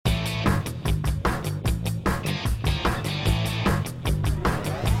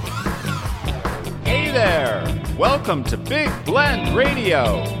Welcome to Big Blend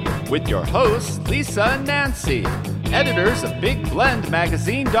Radio with your hosts, Lisa and Nancy, editors of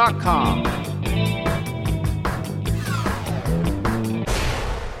BigBlendMagazine.com.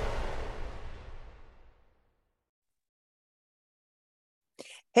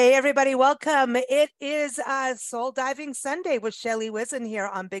 Hey, everybody, welcome. It is Soul Diving Sunday with Shelley Whizin here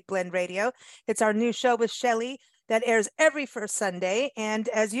on Big Blend Radio. It's our new show with Shelley that airs every first Sunday. And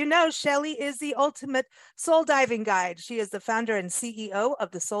as you know, Shelley is the ultimate soul diving guide. She is the founder and CEO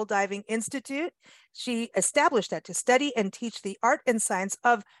of the Soul Diving Institute. She established that to study and teach the art and science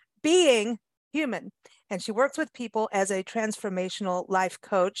of being human. And she works with people as a transformational life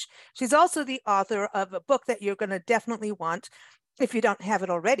coach. She's also the author of a book that you're going to definitely want if you don't have it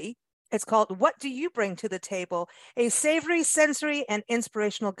already. It's called What Do You Bring to the Table? A savory, sensory, and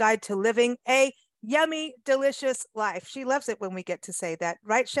inspirational guide to living a yummy, delicious life. She loves it when we get to say that.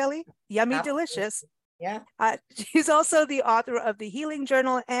 Right, Shelley? Yummy, Absolutely. delicious. Yeah. She's also the author of the Healing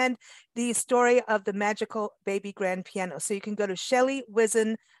Journal and the story of the magical baby grand piano. So you can go to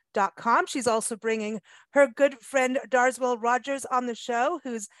ShelleyWhizin.com. She's also bringing her good friend Darsweil Rogers on the show,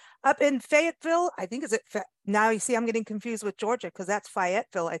 who's up in Fayetteville. I think now you see I'm getting confused with Georgia because that's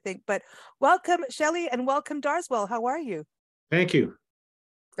Fayetteville, I think. But welcome, Shelley, and welcome, Darsweil. How are you? Thank you.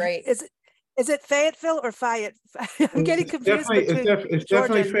 Great. Is it Fayetteville or Fayette? I'm getting confused between it's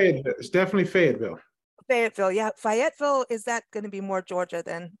definitely Fayetteville. It's definitely Fayetteville. Fayetteville, yeah. Fayetteville, is that going to be more Georgia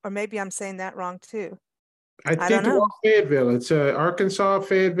then? Or maybe I'm saying that wrong too. I think they're all Fayetteville. It's Arkansas,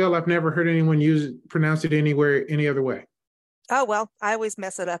 Fayetteville. I've never heard anyone pronounce it any other way. Oh, well, I always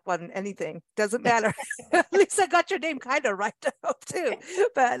mess it up on anything. Doesn't matter. At least I got your name kind of right, I hope, too.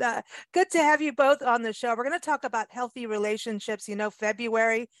 But good to have you both on the show. We're going to talk about healthy relationships. You know,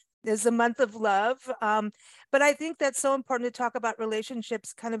 February is the month of love. But I think that's so important to talk about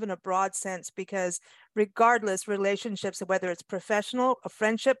relationships kind of in a broad sense, because regardless, relationships, whether it's professional, a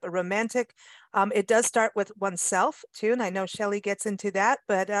friendship, a romantic, it does start with oneself too. And I know Shelley gets into that.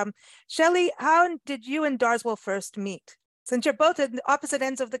 But Shelley, how did you and Darsweil first meet? Since you're both at the opposite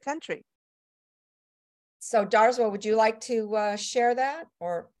ends of the country. So Darsweil, would you like to share that?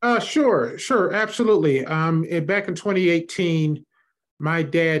 Or Sure, absolutely. Back in 2018, my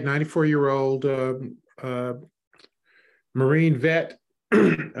dad, 94-year-old Marine vet,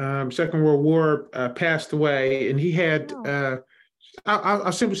 Second World War, passed away, and he had,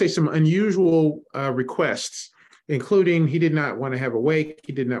 I'll simply say, some unusual requests, including he did not want to have a wake,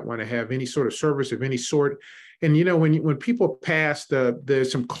 he did not want to have any sort of service of any sort. And you know, when people pass,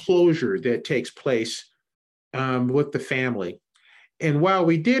 there's some closure that takes place with the family. And while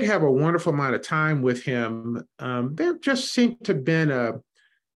we did have a wonderful amount of time with him, there just seemed to have been a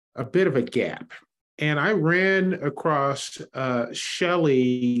bit of a gap. And I ran across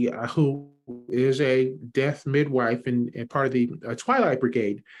Shelley, who is a death midwife and part of the Twilight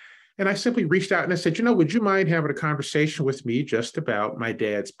Brigade. And I simply reached out and I said, would you mind having a conversation with me just about my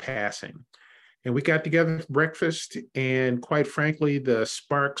dad's passing? And we got together for breakfast. And quite frankly, the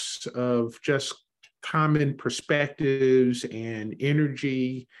sparks of just common perspectives and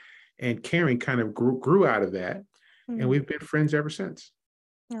energy and caring kind of grew out of that. And we've been friends ever since.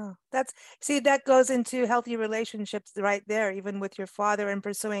 Oh, that goes into healthy relationships right there, even with your father and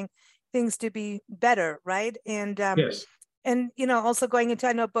pursuing things to be better, right? And yes. And, also going into,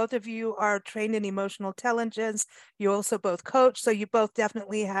 I know both of you are trained in emotional intelligence. You also both coach. So you both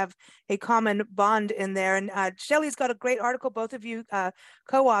definitely have a common bond in there. And Shelley's got a great article, both of you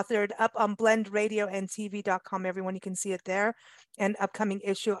co-authored up on BlendRadioandTV.com. Everyone, you can see it there. An upcoming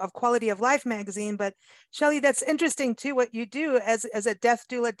issue of Quality of Life magazine. But Shelley, that's interesting too, what you do as a death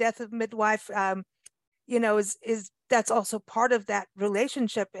doula, death midwife, is that's also part of that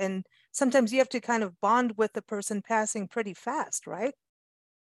relationship. And sometimes you have to kind of bond with the person passing pretty fast, right?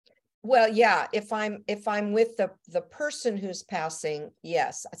 Well, yeah, if I'm with the person who's passing,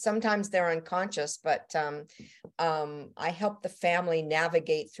 yes. Sometimes they're unconscious, but I help the family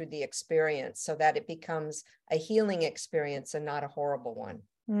navigate through the experience so that it becomes a healing experience and not a horrible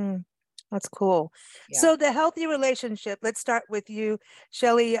one. That's cool. Yeah. So the healthy relationship, let's start with you,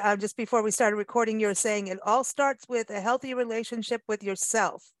 Shelley. Just before we started recording, you were saying it all starts with a healthy relationship with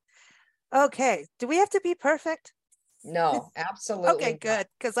yourself. Okay. Do we have to be perfect? No, absolutely. Okay, good.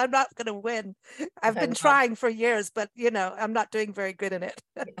 Because I'm not going to win. I've been trying for years, but I'm not doing very good in it.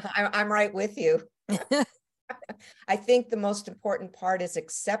 I'm right with you. I think the most important part is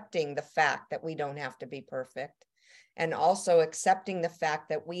accepting the fact that we don't have to be perfect. And also accepting the fact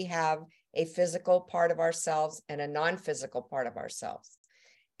that we have a physical part of ourselves and a non-physical part of ourselves.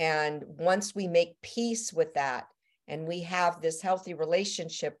 And once we make peace with that and we have this healthy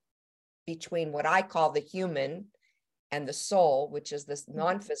relationship between what I call the human and the soul, which is this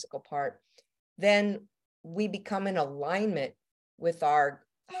non-physical part, then we become in alignment with our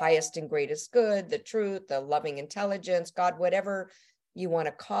highest and greatest good, the truth, the loving intelligence, God, whatever you want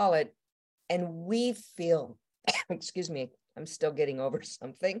to call it. And we feel, excuse me, I'm still getting over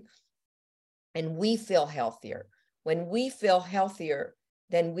something. And we feel healthier. When we feel healthier,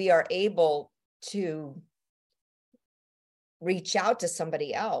 then we are able to reach out to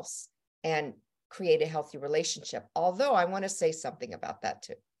somebody else and create a healthy relationship. Although I want to say something about that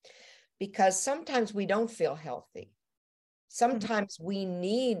too, because sometimes we don't feel healthy. Sometimes we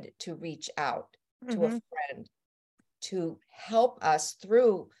need to reach out to a friend to help us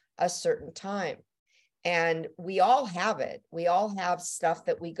through a certain time. And we all have it. We all have stuff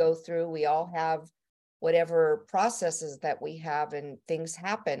that we go through. We all have whatever processes that we have, and things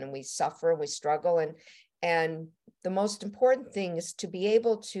happen and we suffer and we struggle. And the most important thing is to be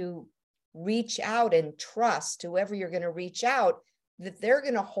able to reach out and trust whoever you're going to reach out, that they're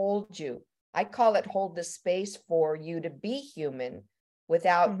going to hold you. I call it hold the space for you to be human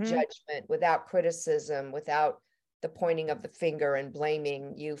without judgment, without criticism, without the pointing of the finger and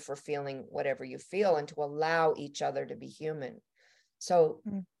blaming you for feeling whatever you feel, and to allow each other to be human. So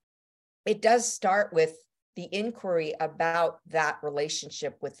it does start with the inquiry about that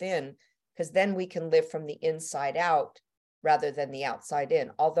relationship within, because then we can live from the inside out rather than the outside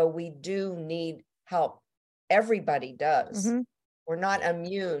in. Although we do need help. Everybody does. We're not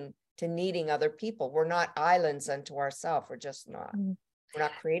immune to needing other people. We're not islands unto ourselves. We're just not. We're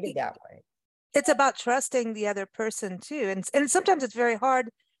not created that way. It's about trusting the other person too. And sometimes it's very hard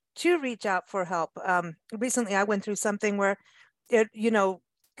to reach out for help. Recently, I went through something where it,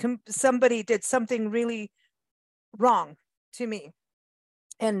 somebody did something really wrong to me.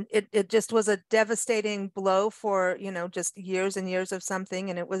 And it just was a devastating blow for, just years and years of something.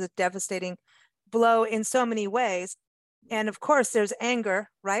 And it was a devastating blow in so many ways. And of course, there's anger,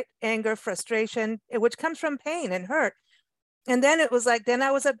 right? Anger, frustration, which comes from pain and hurt. And then it was like, then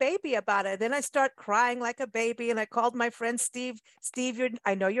I was a baby about it. Then I start crying like a baby. And I called my friend Steve. Steve,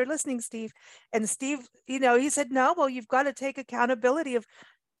 I know you're listening, Steve. And Steve, he said, no, well, you've got to take accountability of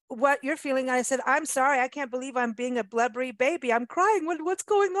what you're feeling. And I said, I'm sorry. I can't believe I'm being a blubbery baby. I'm crying. What's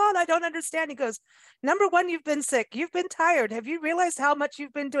going on? I don't understand. He goes, number one, you've been sick. You've been tired. Have you realized how much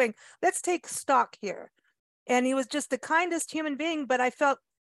you've been doing? Let's take stock here. And he was just the kindest human being. But I felt,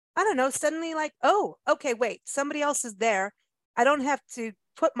 I don't know, suddenly like, oh, okay, wait, somebody else is there. I don't have to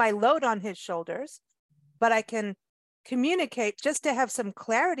put my load on his shoulders, but I can communicate just to have some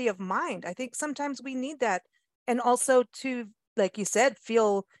clarity of mind. I think sometimes we need that. And also to, like you said,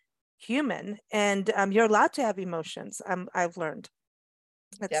 feel human. And you're allowed to have emotions. I've learned.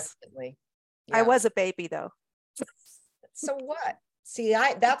 Definitely. Yeah. I was a baby though. So what? See,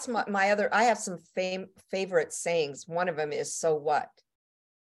 that's my other, I have some favorite sayings. One of them is, so what?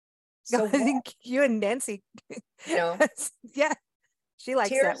 So I think you and Nancy, yeah, she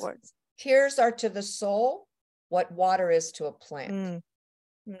likes that word. Tears are to the soul what water is to a plant.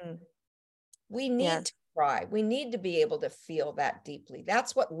 We need to cry. We need to be able to feel that deeply.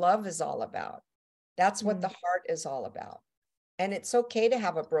 That's what love is all about. That's what the heart is all about. And it's okay to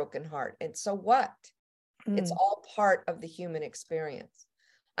have a broken heart. And so what? It's all part of the human experience.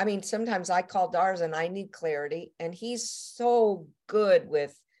 I mean, sometimes I call Dars and I need clarity, and he's so good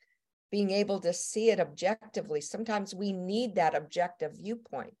with being able to see it objectively. Sometimes we need that objective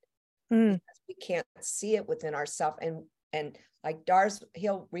viewpoint because we can't see it within ourselves. And like Dars,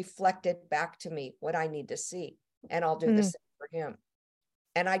 he'll reflect it back to me, what I need to see. And I'll do the same for him.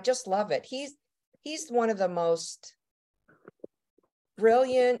 And I just love it. He's one of the most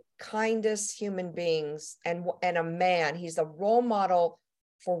brilliant, kindest human beings, and a man. He's a role model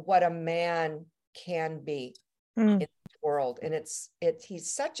for what a man can be in the world. And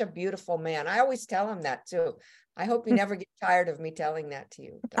he's such a beautiful man. I always tell him that too. I hope you never get tired of me telling that to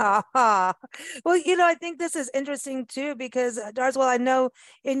you. Well, I think this is interesting too, because Darsweil, I know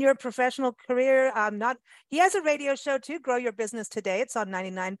in your professional career, he has a radio show too, Grow Your Business Today. It's on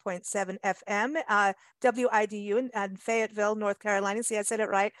 99.7 FM, WIDU in Fayetteville, North Carolina. See, I said it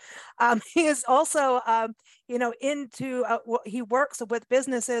right. He is also, he works with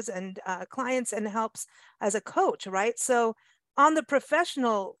businesses and clients and helps as a coach, right? So on the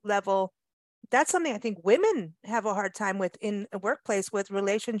professional level, that's something I think women have a hard time with in a workplace, with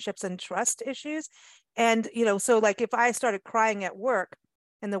relationships and trust issues. And, so like if I started crying at work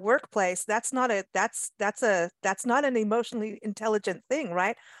in the workplace, that's not an emotionally intelligent thing,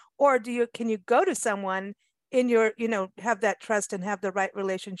 right? Or can you go to someone in your, have that trust and have the right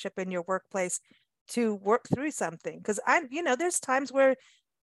relationship in your workplace to work through something? Because there's times where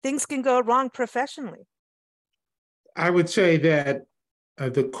things can go wrong professionally. I would say that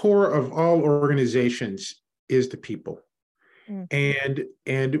the core of all organizations is the people. And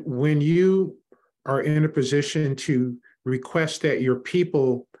when you are in a position to request that your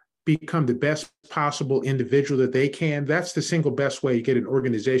people become the best possible individual that they can, that's the single best way to get an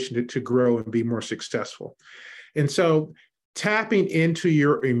organization to grow and be more successful. And so tapping into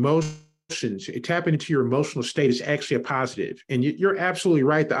your emotions, tapping into your emotional state is actually a positive. And you're absolutely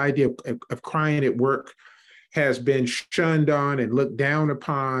right. The idea of crying at work has been shunned on and looked down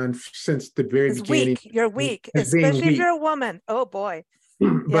upon since the very beginning. Weak. You're weak, especially if you're a woman. Oh boy.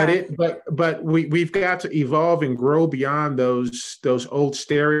 But we've got to evolve and grow beyond those old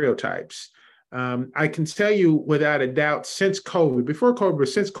stereotypes. I can tell you without a doubt, since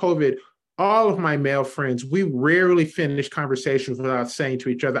COVID, all of my male friends, we rarely finish conversations without saying to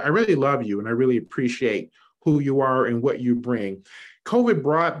each other, I really love you and I really appreciate who you are and what you bring. COVID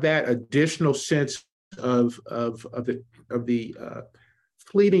brought that additional sense of the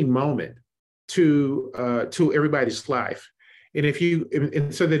fleeting moment to everybody's life.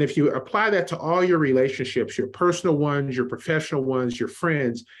 And so then if you apply that to all your relationships, your personal ones, your professional ones, your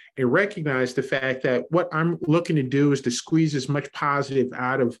friends, and recognize the fact that what I'm looking to do is to squeeze as much positive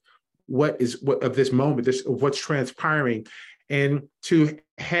out of of this moment, of what's transpiring, and to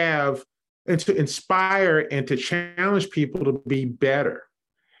inspire and to challenge people to be better.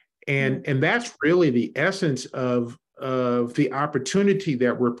 And that's really the essence of the opportunity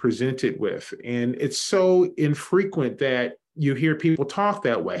that we're presented with. And it's so infrequent that you hear people talk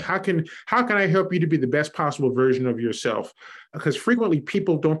that way. How can I help you to be the best possible version of yourself? Because frequently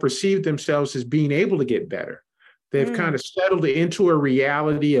people don't perceive themselves as being able to get better. They've kind of settled into a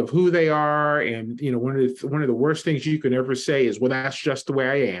reality of who they are. And, one of the worst things you can ever say is, well, that's just the way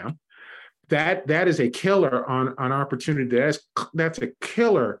I am. That is a killer on opportunity. That's a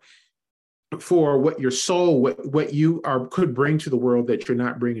killer for what your soul, what you could bring to the world that you're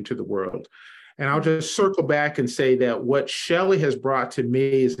not bringing to the world. And I'll just circle back and say that what Shelley has brought to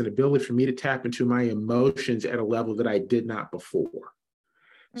me is an ability for me to tap into my emotions at a level that I did not before.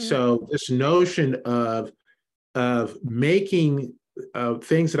 So this notion of making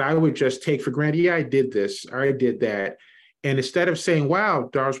things that I would just take for granted, yeah, I did this, or I did that. And instead of saying, wow,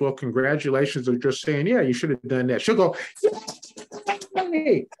 Darsweil, congratulations, or just saying, yeah, you should have done that, she'll go,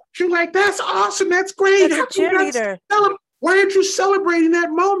 hey. She's like, that's awesome. That's great. That's a cheerleader. Why aren't you celebrating that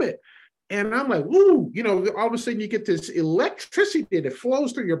moment? And I'm like, ooh, all of a sudden you get this electricity that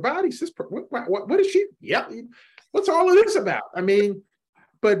flows through your body. What is she? Yeah. What's all of this about? I mean,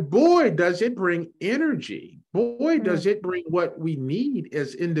 but boy, does it bring energy. Boy, does it bring what we need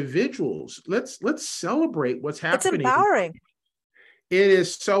as individuals. Let's celebrate what's happening. It's empowering. It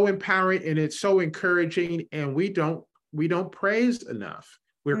is so empowering and it's so encouraging, and we don't praise enough.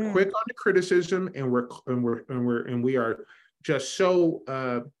 We're quick on the criticism, and we are just so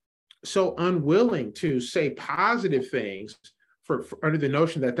unwilling to say positive things for under the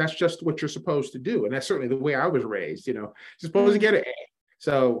notion that that's just what you're supposed to do. And that's certainly the way I was raised. You're supposed to get an A.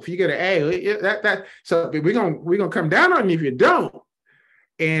 So if you get an A, so we're gonna come down on you if you don't.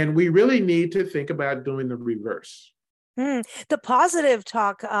 And we really need to think about doing the reverse. The positive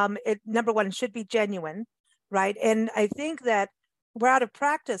talk, number one, should be genuine, right? And I think that we're out of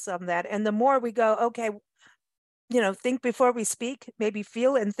practice on that. And the more we go, okay, think before we speak, maybe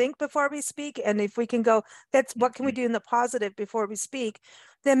feel and think before we speak. And if we can go, what can we do in the positive before we speak?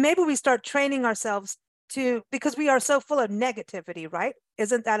 Then maybe we start training ourselves because we are so full of negativity, right?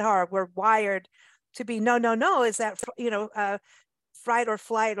 Isn't that hard? We're wired to be no. Is that, fight or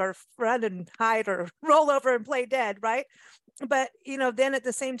flight or run and hide or roll over and play dead, right? But, then at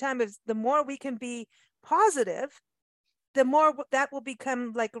the same time, the more we can be positive, the more that will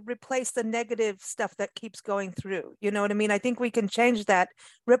become like replace the negative stuff that keeps going through. You know what I mean? I think we can change that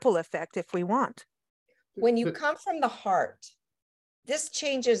ripple effect if we want. When you come from the heart, this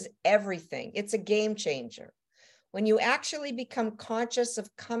changes everything. It's a game changer. When you actually become conscious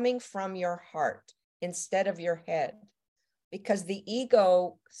of coming from your heart instead of your head, because the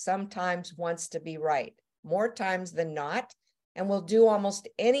ego sometimes wants to be right, more times than not, and will do almost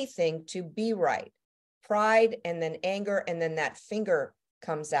anything to be right. Pride and then anger, and then that finger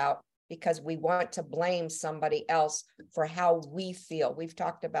comes out because we want to blame somebody else for how we feel. We've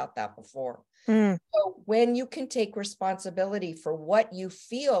talked about that before. So when you can take responsibility for what you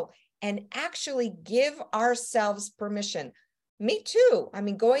feel and actually give ourselves permission, me too. I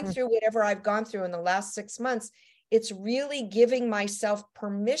mean, going through whatever I've gone through in the last 6 months, it's really giving myself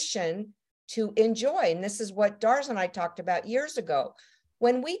permission to enjoy. And this is what Dars and I talked about years ago.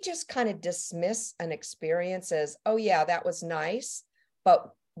 When we just kind of dismiss an experience as, oh yeah, that was nice, but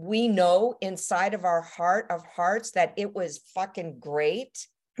we know inside of our heart of hearts that it was fucking great.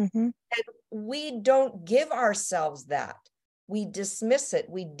 And we don't give ourselves that. We dismiss it.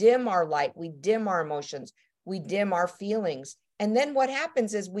 We dim our light. We dim our emotions. We dim our feelings. And then what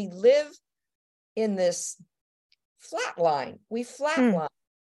happens is we live in this flat line. We flatline.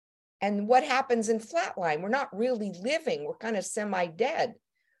 And what happens in flatline? We're not really living. We're kind of semi-dead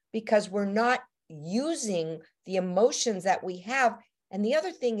because we're not using the emotions that we have. And the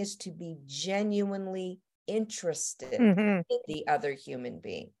other thing is to be genuinely interested in the other human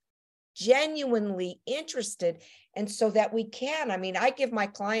being. Genuinely interested. And so that we can, I mean, I give my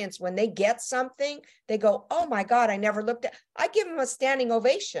clients, when they get something, they go, oh my God, I never looked at, I give them a standing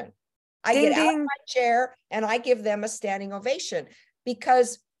ovation. I get out of my chair and I give them a standing ovation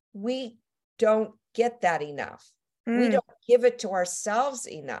because we don't get that enough. We don't give it to ourselves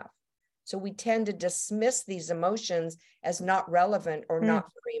enough. So we tend to dismiss these emotions as not relevant or not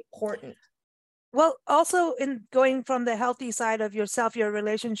very important. Well, also in going from the healthy side of yourself, your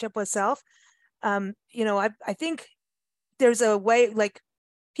relationship with self, you know, I think there's a way, like,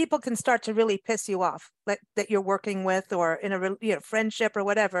 people can start to really piss you off, like that you're working with or in a friendship or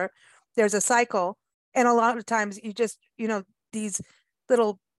whatever. There's a cycle. And a lot of times you just, you know, these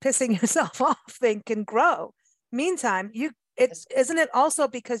little pissing yourself off thing can grow. Meantime, isn't it also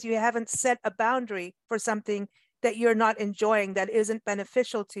because you haven't set a boundary for something that you're not enjoying, that isn't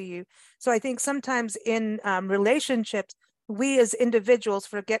beneficial to you? So I think sometimes in relationships, we as individuals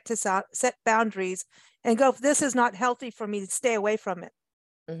forget to set boundaries and go, if this is not healthy for me, stay away from it.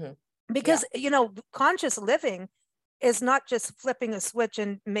 Because, you know, conscious living is not just flipping a switch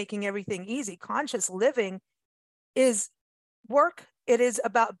and making everything easy. Conscious living is work. It is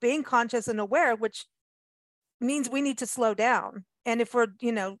about being conscious and aware, which means we need to slow down. And if we're,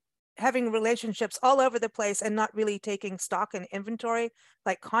 you know, having relationships all over the place and not really taking stock and inventory,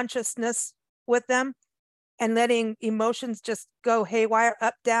 like consciousness with them, and letting emotions just go haywire,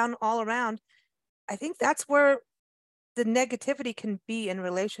 up, down, all around, I think that's where the negativity can be in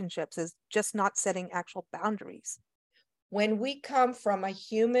relationships, is just not setting actual boundaries. When we come from a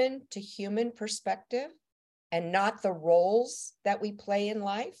human to human perspective and not the roles that we play in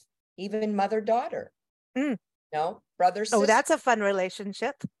life, even mother-daughter, no, brother, sister. Oh, that's a fun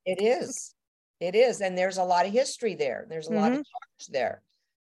relationship. It is. It is. And there's a lot of history there. There's a lot of charge there.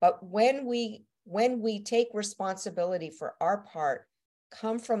 But when we take responsibility for our part,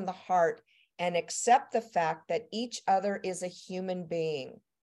 come from the heart and accept the fact that each other is a human being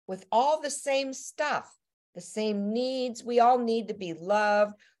with all the same stuff, the same needs. We all need to be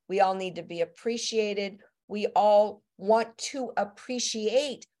loved. We all need to be appreciated. We all want to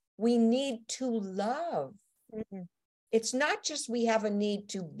appreciate. We need to love. It's not just we have a need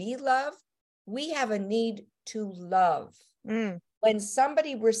to be loved. We have a need to love. When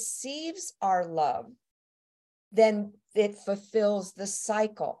somebody receives our love, then it fulfills the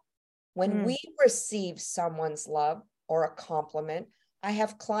cycle. When we receive someone's love or a compliment, I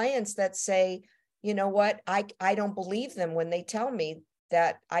have clients that say, you know what, I don't believe them when they tell me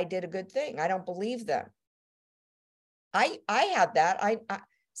that I did a good thing. I don't believe them. I had that. I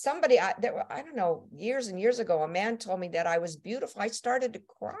don't know, years and years ago, a man told me that I was beautiful. I started to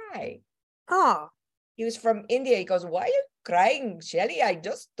cry. Oh, he was from India. He goes, why are you crying, Shelley? I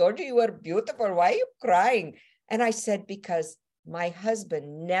just told you you were beautiful. Why are you crying? And I said, because my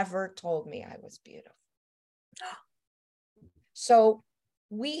husband never told me I was beautiful. So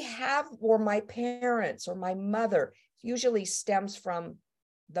we have, or my parents or my mother, usually stems from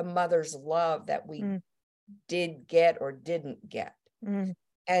the mother's love that we did get or didn't get.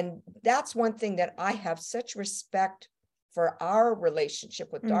 And that's one thing that I have such respect for our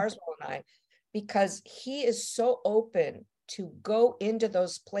relationship with Darsweil and I, because he is so open to go into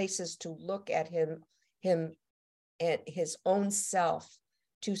those places to look at him and his own self,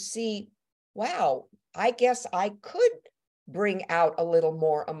 to see, wow, I guess I could bring out a little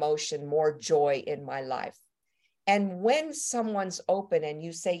more emotion, more joy in my life. And when someone's open and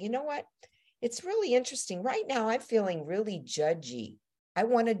you say, you know what, it's really interesting. Right now, I'm feeling really judgy. I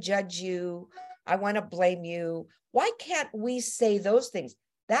want to judge you. I want to blame you. Why can't we say those things?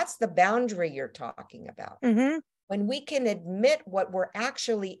 That's the boundary you're talking about. When we can admit what we're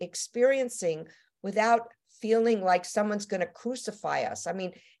actually experiencing without feeling like someone's going to crucify us. I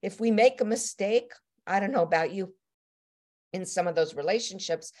mean, if we make a mistake, I don't know about you in some of those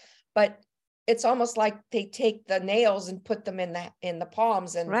relationships, but it's almost like they take the nails and put them in the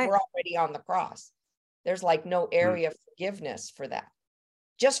palms, and we're already on the cross. There's like no area of forgiveness for that,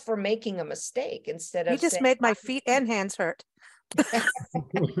 just for making a mistake instead of. You just made my feet and hands hurt. Oh,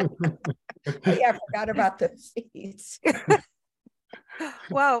 yeah, I forgot about the feet.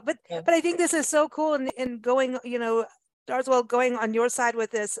 Wow. But Yeah. I think this is so cool in going, Darsweil, going on your side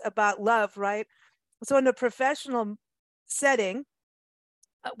with this about love, right? So in a professional setting,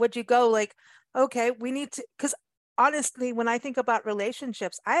 would you go like, okay, we need to, because honestly, when I think about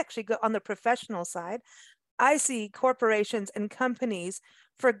relationships, I actually go on the professional side. I see corporations and companies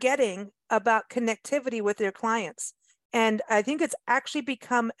forgetting about connectivity with their clients. And I think it's actually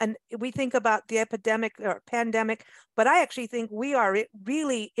become we think about the epidemic or pandemic, but I actually think we are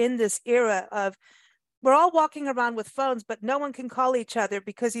really in this era of, we're all walking around with phones, but no one can call each other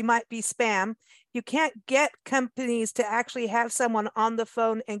because you might be spam. You can't get companies to actually have someone on the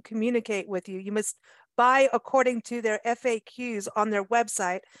phone and communicate with you. You must buy according to their FAQs on their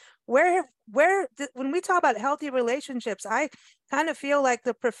website. When we talk about healthy relationships, I kind of feel like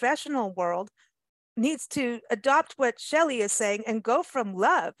the professional world needs to adopt what Shelley is saying and go from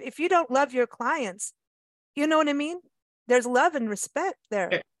love. If you don't love your clients, you know what I mean? There's love and respect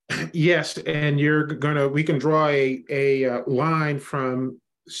there. Yes, and we can draw a line from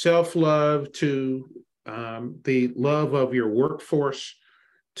self-love to the love of your workforce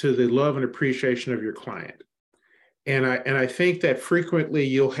to the love and appreciation of your client. And I think that frequently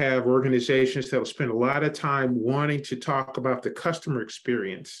you'll have organizations that will spend a lot of time wanting to talk about the customer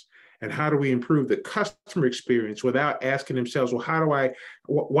experience and how do we improve the customer experience without asking themselves, well,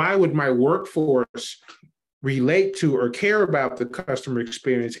 why would my workforce relate to or care about the customer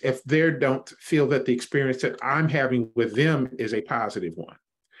experience if they don't feel that the experience that I'm having with them is a positive one?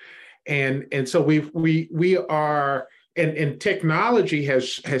 And so we are, and technology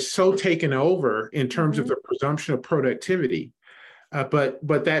has so taken over in terms of the presumption of productivity, but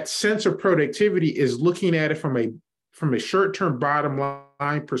that sense of productivity is looking at it from a short-term bottom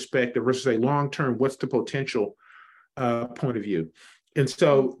line perspective versus a long-term what's the potential point of view. And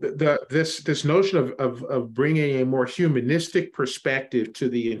so this notion of bringing a more humanistic perspective to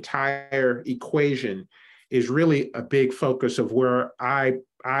the entire equation is really a big focus of where I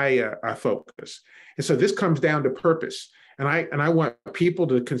focus. And so this comes down to purpose. And I want people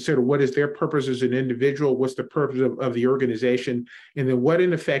to consider what is their purpose as an individual, what's the purpose of the organization, and then what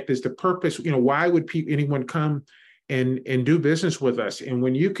in effect is the purpose, why would anyone come and do business with us? And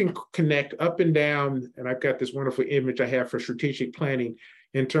when you can connect up and down, and I've got this wonderful image I have for strategic planning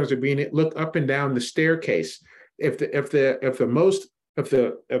in terms of look up and down the staircase. I'll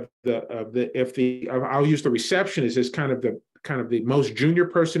use the receptionist as kind of the most junior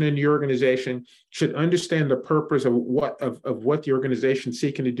person in the organization, should understand the purpose of what the organization is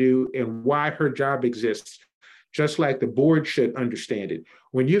seeking to do and why her job exists, just like the board should understand it.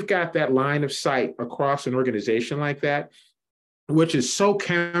 When you've got that line of sight across an organization like that, which is so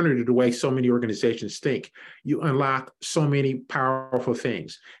counter to the way so many organizations think, you unlock so many powerful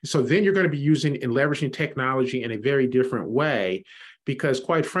things. So then you're going to be using and leveraging technology in a very different way, because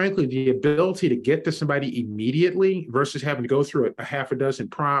quite frankly, the ability to get to somebody immediately versus having to go through a half a dozen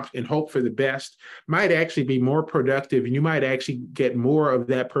prompts and hope for the best might actually be more productive, and you might actually get more of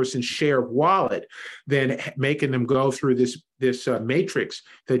that person's share of wallet than making them go through this matrix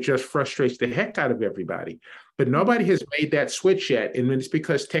that just frustrates the heck out of everybody. But nobody has made that switch yet. And it's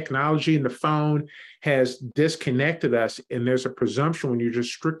because technology and the phone has disconnected us. And there's a presumption when you're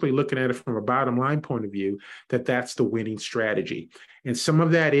just strictly looking at it from a bottom line point of view, that that's the winning strategy. And some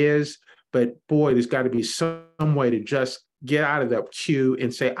of that is, but boy, there's got to be some way to just get out of that queue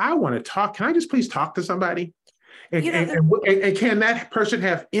and say, I want to talk. Can I just please talk to somebody? And can that person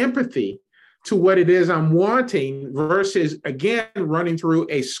have empathy to what it is I'm wanting versus, again, running through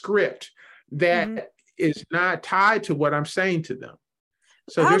a script that is not tied to what I'm saying to them.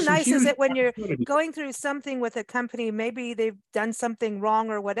 So how nice is it when you're going through something with a company, maybe they've done something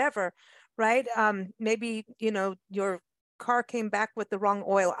wrong or whatever, right? Maybe, your car came back with the wrong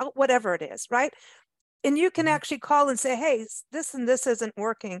oil, whatever it is, right? And you can actually call and say, hey, this and this isn't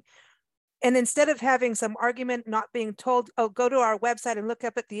working. And instead of having some argument, not being told, oh, go to our website and look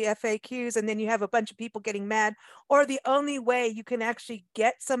up at the FAQs, and then you have a bunch of people getting mad, or the only way you can actually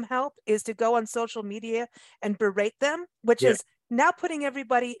get some help is to go on social media and berate them, which is now putting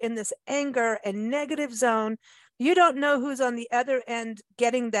everybody in this anger and negative zone. You don't know who's on the other end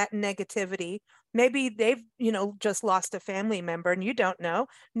getting that negativity. Maybe they've, just lost a family member and you don't know.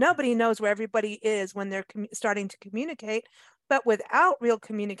 Nobody knows where everybody is when they're starting to communicate. But without real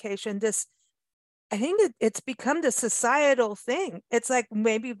communication, I think it's become the societal thing. It's like,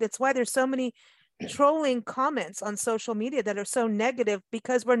 maybe that's why there's so many trolling comments on social media that are so negative,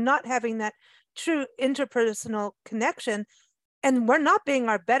 because we're not having that true interpersonal connection, and we're not being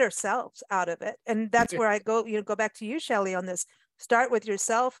our better selves out of it. And that's where I go back to you, Shelley, on this. Start with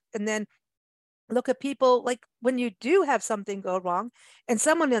yourself, and then look at people like when you do have something go wrong and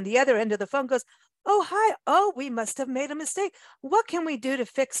someone on the other end of the phone goes, oh, hi. Oh, we must have made a mistake. What can we do to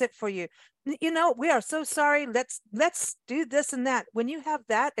fix it for you? We are so sorry. Let's do this and that. When you have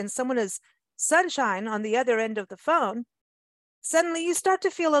that and someone is sunshine on the other end of the phone, suddenly you start to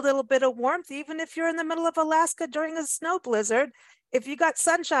feel a little bit of warmth, even if you're in the middle of Alaska during a snow blizzard. If you got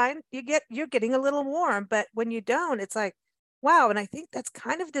sunshine, you're getting a little warm. But when you don't, it's like, wow. And I think that's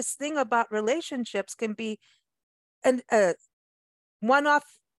kind of this thing about relationships can be a one-off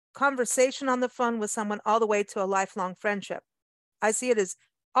conversation on the phone with someone all the way to a lifelong friendship. I see it as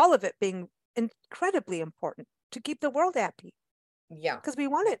all of it being incredibly important to keep the world happy. Yeah. Because we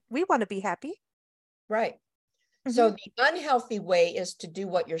want it. We want to be happy. Right. Mm-hmm. So the unhealthy way is to do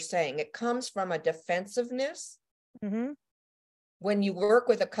what you're saying. It comes from a defensiveness. Mm-hmm. When you work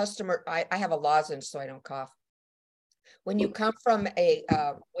with a customer, I have a lozenge so I don't cough. When you come from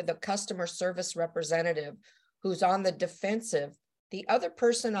with a customer service representative who's on the defensive, the other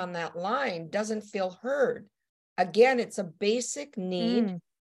person on that line doesn't feel heard. Again, it's a basic need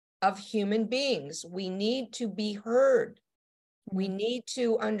of human beings. We need to be heard. We need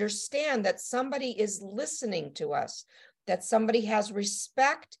to understand that somebody is listening to us, that somebody has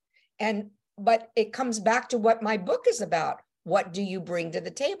respect. But it comes back to what my book is about. What do you bring to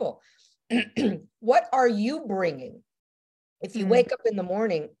the table? What are you bringing? If you wake up in the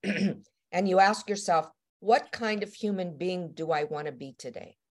morning and you ask yourself, what kind of human being do I want to be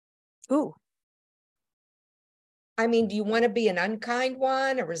today? Ooh. I mean, do you want to be an unkind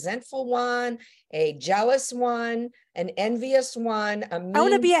one, a resentful one, a jealous one, an envious one, a mean? I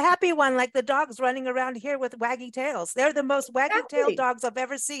want to be a happy one, like the dogs running around here with waggy tails. They're the most waggy tailed dogs I've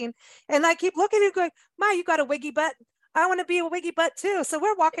ever seen. And I keep looking at you going, Ma, you got a wiggy butt. I want to be a wiggy butt too. So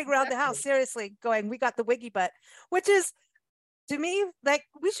we're walking around the house seriously going, we got the wiggy butt, which is, to me, like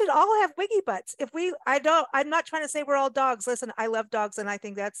we should all have wiggy butts. I'm not trying to say we're all dogs. Listen, I love dogs and I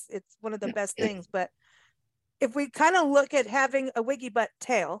think it's one of the best things. But if we kind of look at having a wiggy butt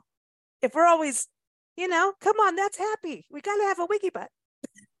tail, if we're always, come on, that's happy. We got to have a wiggy butt.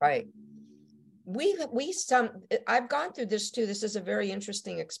 Right. I've gone through this too. This is a very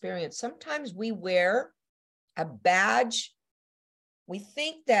interesting experience. Sometimes we wear a badge. We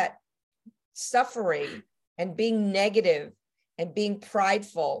think that suffering and being negative and being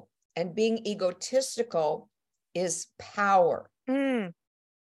prideful and being egotistical is power. And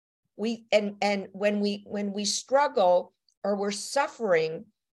when we struggle or we're suffering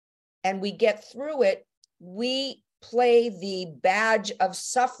and we get through it, we play the badge of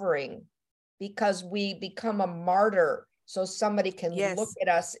suffering because we become a martyr so somebody can look at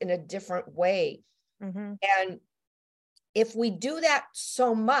us in a different way. And if we do that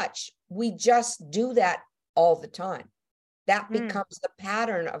so much, we just do that all the time. That becomes the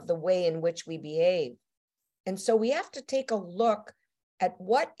pattern of the way in which we behave. And so we have to take a look at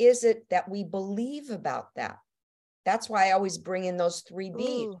what is it that we believe about that. That's why I always bring in those 3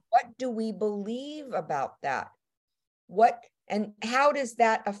 B's. Ooh. What do we believe about that? And how does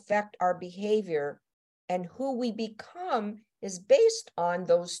that affect our behavior? And who we become is based on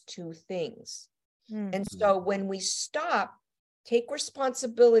those 2 things. And so when we stop, take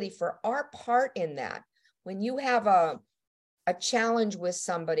responsibility for our part in that. When you have a challenge with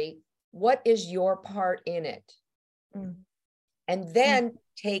somebody, what is your part in it? And then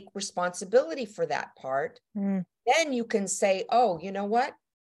take responsibility for that part. Then you can say, oh, you know what?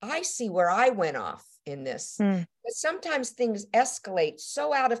 I see where I went off in this. But sometimes things escalate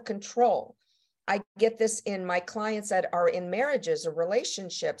so out of control. I get this in my clients that are in marriages or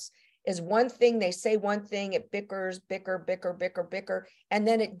relationships. Is one thing, they say one thing, it bicker, and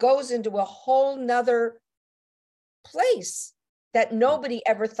then it goes into a whole nother place that nobody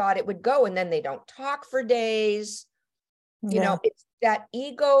ever thought it would go. And then they don't talk for days. It's that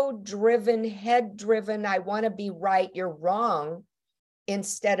ego-driven, head-driven, I want to be right, you're wrong,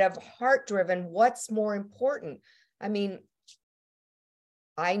 instead of heart-driven, what's more important? I mean,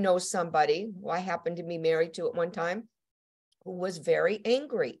 I know somebody who I happened to be married to at one time who was very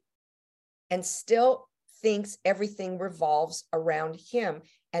angry and still thinks everything revolves around him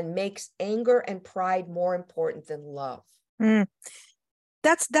and makes anger and pride more important than love.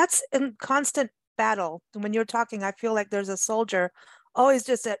 That's in constant battle. When you're talking, I feel like there's a soldier always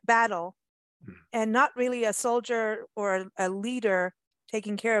just at battle and not really a soldier or a leader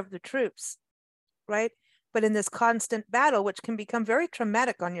taking care of the troops, right? But in this constant battle, which can become very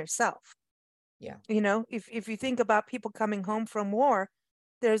traumatic on yourself. Yeah. If you think about people coming home from war,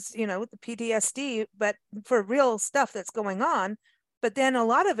 there's, the PTSD, but for real stuff that's going on. But then a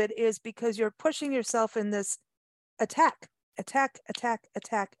lot of it is because you're pushing yourself in this attack.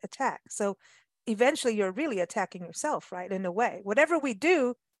 So eventually you're really attacking yourself, right? In a way, whatever we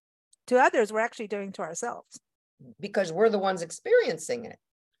do to others, we're actually doing to ourselves. Because we're the ones experiencing it.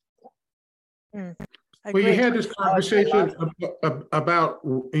 Well, you had this conversation about,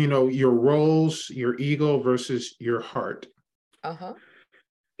 your roles, your ego versus your heart. Uh-huh.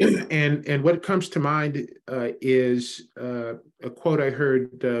 And what comes to mind is a quote I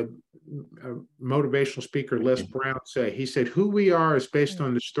heard motivational speaker Les Brown say. He said, "Who we are is based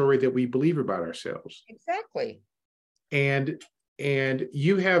on the story that we believe about ourselves." Exactly. And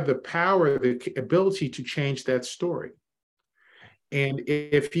you have the power, the ability to change that story. And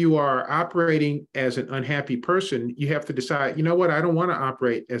if you are operating as an unhappy person, you have to decide, you know what, I don't want to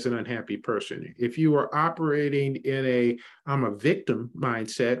operate as an unhappy person. If you are operating in I'm a victim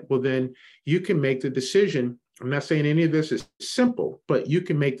mindset, well, then you can make the decision. I'm not saying any of this is simple, but you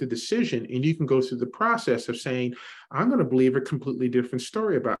can make the decision and you can go through the process of saying, I'm going to believe a completely different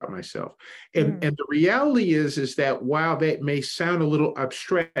story about myself. And the reality is that while that may sound a little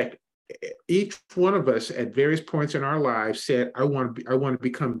abstract, each one of us at various points in our lives said, I want to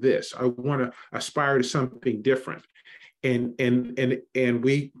become this. I want to aspire to something different. And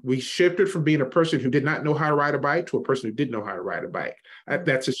we shifted from being a person who did not know how to ride a bike to a person who did know how to ride a bike.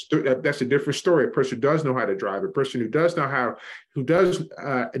 That's a different story. A person who does know how to drive, a person who does know how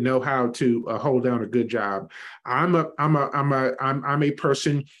to hold down a good job. I'm a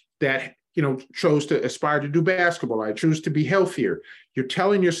person that chose to aspire to do basketball. I choose to be healthier. You're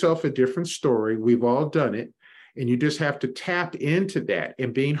telling yourself a different story. We've all done it. And you just have to tap into that.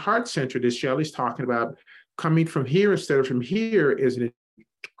 And being heart-centered, as Shelley's talking about, coming from here instead of from here is an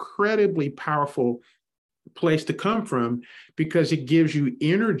incredibly powerful place to come from, because it gives you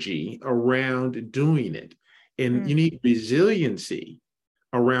energy around doing it. And you need resiliency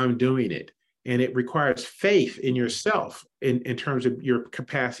around doing it. And it requires faith in yourself in terms of your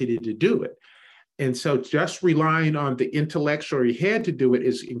capacity to do it. And so just relying on the intellect or your head to do it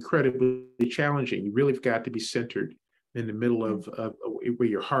is incredibly challenging. You really have got to be centered in the middle of where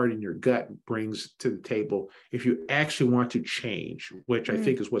your heart and your gut brings to the table if you actually want to change, which I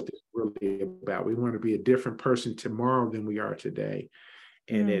think is what this is really about. We want to be a different person tomorrow than we are today.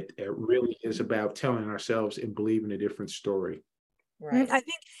 And it really is about telling ourselves and believing a different story. Right. I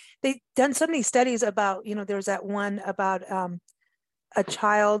think they've done so many studies about, there's that one about a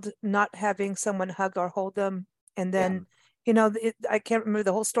child not having someone hug or hold them. And then, I can't remember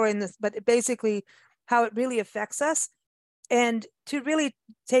the whole story in this, but basically how it really affects us. And to really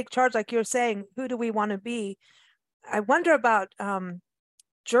take charge, like you're saying, who do we want to be? I wonder about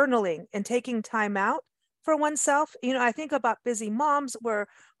journaling and taking time out for oneself. I think about busy moms or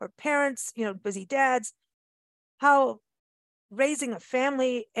parents, busy dads, how raising a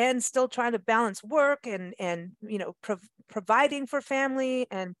family and still trying to balance work and providing for family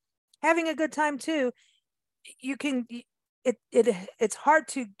and having a good time too. It's hard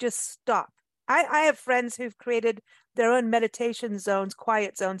to just stop. I have friends who've created their own meditation zones,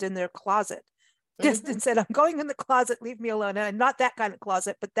 quiet zones in their closet. Just said, I'm going in the closet, leave me alone. And not that kind of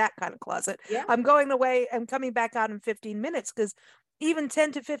closet, but that kind of closet. Yeah. I'm going away, I'm coming back out in 15 minutes, because even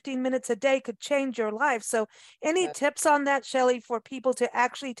 10 to 15 minutes a day could change your life. So any tips on that, Shelley, for people to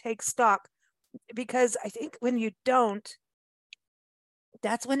actually take stock? Because I think when you don't,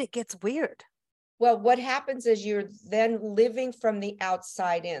 that's when it gets weird. Well, what happens is you're then living from the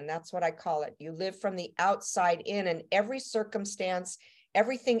outside in. That's what I call it. You live from the outside in, and every circumstance,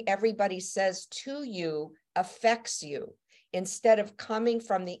 everything everybody says to you affects you, instead of coming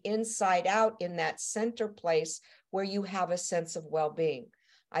from the inside out in that center place where you have a sense of well-being.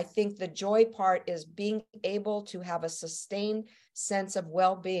 I think the joy part is being able to have a sustained sense of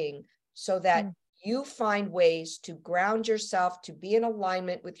well-being so that you find ways to ground yourself, to be in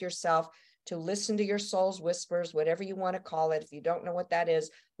alignment with yourself, to listen to your soul's whispers, whatever you want to call it. If you don't know what that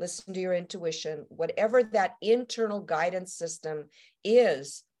is, listen to your intuition, whatever that internal guidance system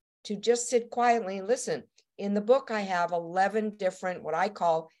is, to just sit quietly and listen. In the book, I have 11 different, what I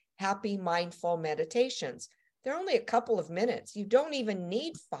call happy mindful meditations. They're only a couple of minutes. You don't even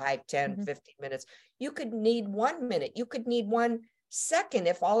need 5, 10, 15 minutes. You could need 1 minute. You could need 1 second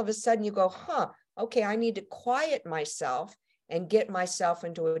if all of a sudden you go, okay, I need to quiet myself and get myself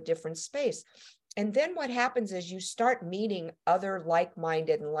into a different space. And then what happens is you start meeting other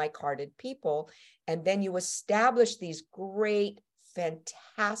like-minded and like-hearted people, and then you establish these great,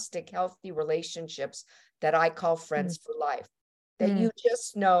 fantastic, healthy relationships that I call friends for life, that you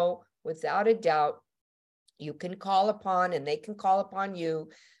just know without a doubt you can call upon, and they can call upon you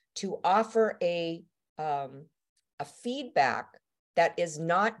to offer a feedback that is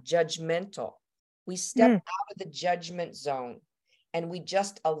not judgmental. We step out of the judgment zone, and we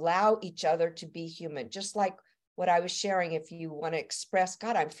just allow each other to be human. Just like what I was sharing, if you want to express,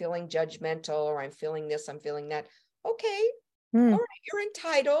 God, I'm feeling judgmental, or I'm feeling this, I'm feeling that. Okay, all right, you're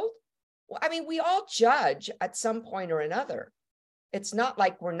entitled. Well, I mean, we all judge at some point or another. It's not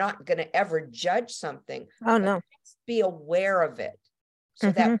like we're not going to ever judge something. Oh, no. Just be aware of it,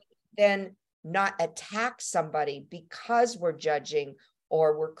 so that we then not attack somebody because we're judging,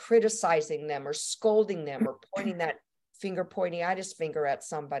 or we're criticizing them, or scolding them, or pointing that pointy-itis finger at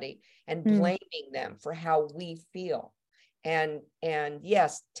somebody and blaming them for how we feel. And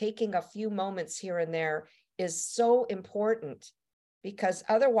yes, taking a few moments here and there is so important, because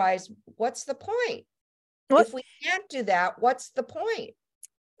otherwise, what's the point? If we can't do that, what's the point?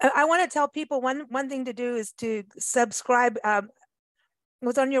 I want to tell people one thing to do is to subscribe. It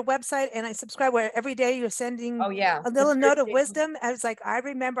was on your website, and I subscribe where every day you're sending a little note of wisdom. I was like, I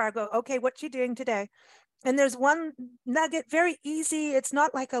remember, I go, okay, what you doing today? And there's one nugget, very easy. It's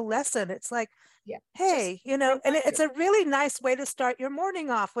not like a lesson. It's like, hey, you know, and it's a really nice way to start your morning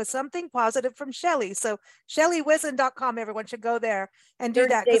off with something positive from Shelley. So ShelleyWhizin.com, everyone should go there and do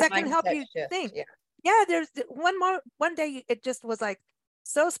that, because that can help you think. Yeah, there's one day it just was like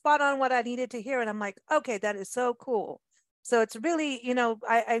so spot on what I needed to hear. And I'm like, okay, that is so cool. So it's really, you know,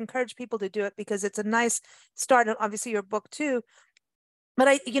 I encourage people to do it, because it's a nice start. And obviously your book too.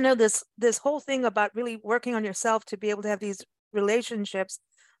 But you know, this whole thing about really working on yourself to be able to have these relationships.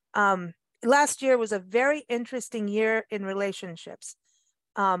 Last year was a very interesting year in relationships.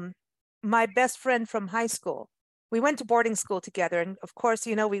 My best friend from high school, we went to boarding school together, and of course,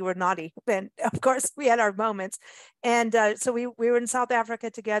 you know, we were naughty, and of course we had our moments. And so we were in South Africa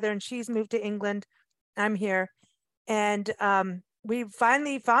together, and she's moved to England. I'm here. And we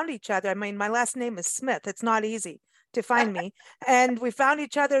finally found each other. I mean, my last name is Smith. It's not easy to find me. And we found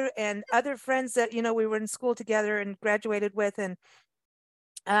each other and other friends that, you know, we were in school together and graduated with. And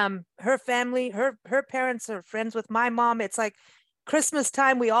her family, her parents are friends with my mom. It's like Christmas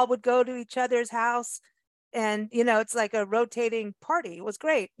time, we all would go to each other's house. And, you know, it's like a rotating party. It was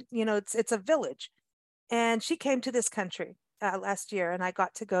great. You know, it's a village. And she came to this country last year, and I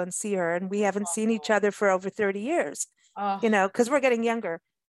got to go and see her. And we haven't seen each other for over 30 years, you know, because we're getting younger.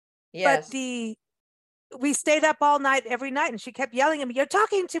 Yes. But we stayed up all night, every night. And she kept yelling at me, you're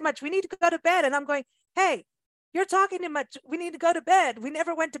talking too much. We need to go to bed. And I'm going, hey, you're talking too much. We need to go to bed. We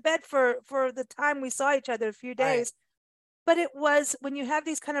never went to bed for the time we saw each other, a few days. But it was, when you have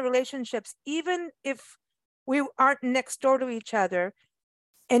these kind of relationships, even if we aren't next door to each other,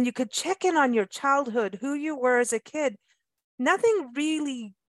 and you could check in on your childhood, who you were as a kid, nothing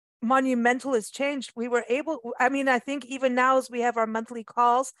really monumental has changed. We were able, I mean, I think even now as we have our monthly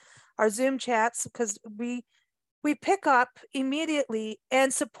calls, our Zoom chats, because we pick up immediately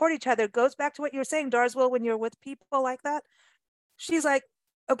and support each other. It goes back to what you're saying, Darsweil, when you're with people like that. She's like,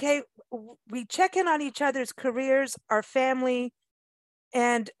 okay, we check in on each other's careers, our family.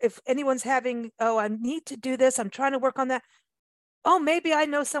 And if anyone's having, oh, I need to do this, I'm trying to work on that. Oh, maybe I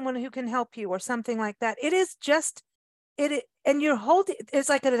know someone who can help you, or something like that. It is just, and you're holding, it's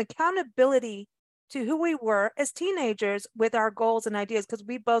like an accountability to who we were as teenagers with our goals and ideas, because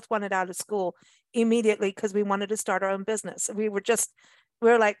we both wanted out of school immediately because we wanted to start our own business. We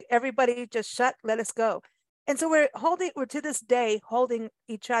were like, everybody just shut, let us go. And so we're to this day holding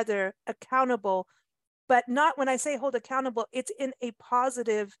each other accountable, but not, when I say hold accountable, it's in a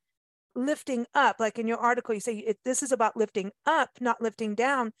positive lifting up. Like in your article, you say this is about lifting up, not lifting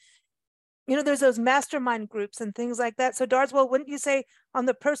down. You know, there's those mastermind groups and things like that. So Darsweil, wouldn't you say on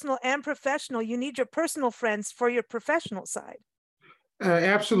the personal and professional, you need your personal friends for your professional side?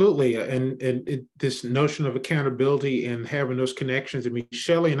 Absolutely. And this notion of accountability and having those connections. I mean,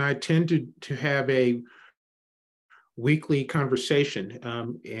 Shelley and I tend to have a weekly conversation.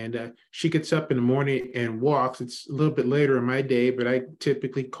 And she gets up in the morning and walks. It's a little bit later in my day, but I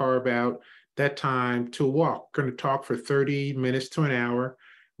typically carve out that time to walk. We're going to talk for 30 minutes to an hour.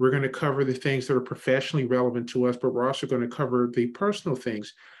 We're going to cover the things that are professionally relevant to us, but we're also going to cover the personal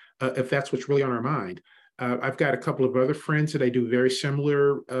things, if that's what's really on our mind. I've got a couple of other friends that I do very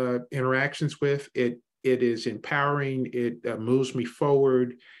similar interactions with. It is empowering. It moves me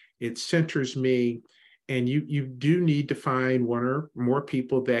forward. It centers me. And you do need to find one or more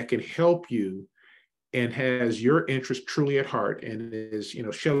people that can help you and has your interest truly at heart. And is, you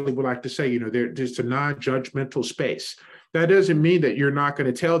know, Shelley would like to say, you know, there's a non-judgmental space. That doesn't mean that you're not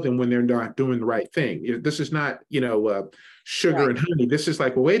going to tell them when they're not doing the right thing. This is not, you know, sugar and honey. This is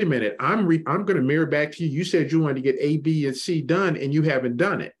like, well, wait a minute, I'm going to mirror back to you. You said you wanted to get A, B, and C done, and you haven't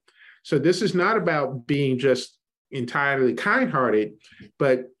done it. So this is not about being just entirely kind-hearted,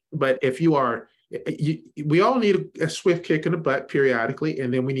 but if you are we all need a swift kick in the butt periodically,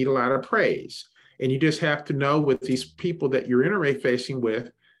 and then we need a lot of praise. And you just have to know with these people that you're interfacing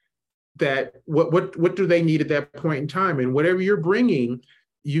with, that what do they need at that point in time, and whatever you're bringing,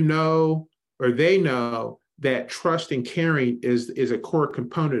 or they know that trust and caring is a core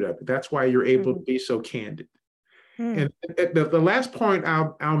component of it. That's why you're able to be so candid. And the last point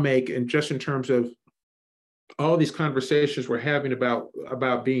I'll make, and just in terms of all these conversations we're having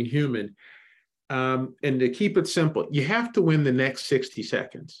about being human, and to keep it simple, you have to win the next 60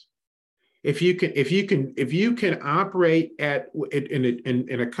 seconds. If you can operate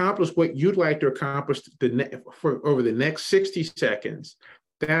and accomplish what you'd like to accomplish over the next 60 seconds,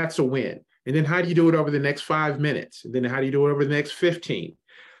 that's a win. And then how do you do it over the next 5 minutes? And then how do you do it over the next 15?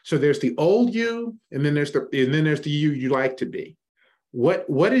 So there's the old you, and then there's the you like to be. What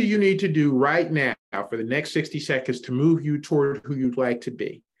do you need to do right now for the next 60 seconds to move you toward who you'd like to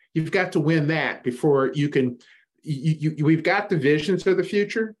be? You've got to win that before you can. We've got the visions of the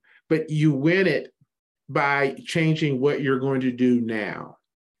future, but you win it by changing what you're going to do now.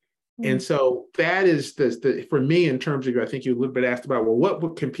 And so that is the for me, in terms of, I think you a little bit asked about, well,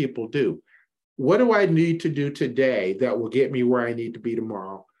 what can people do? What do I need to do today that will get me where I need to be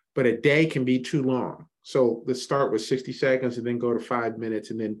tomorrow? But a day can be too long. So let's start with 60 seconds and then go to 5 minutes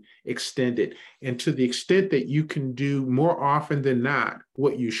and then extend it. And to the extent that you can do more often than not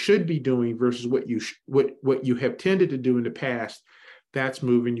what you should be doing versus what you have tended to do in the past, that's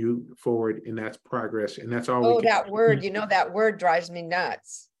moving you forward, and that's progress. And that's all. Oh, that word, that word drives me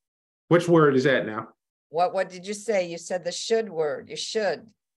nuts. Which word is that now? What did you say? You said the should word. You should.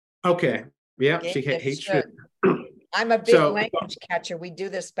 Okay. Yeah. She hates should. I'm a big language catcher. We do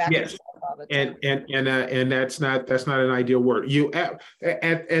this back and forth all the time. And that's not an ideal word. You at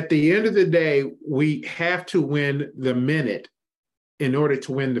the end of the day, we have to win the minute in order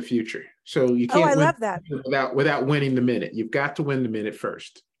to win the future. So you can't love that. without winning the minute. You've got to win the minute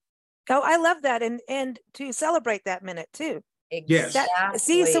first. Oh, I love that. And to celebrate that minute too. Exactly.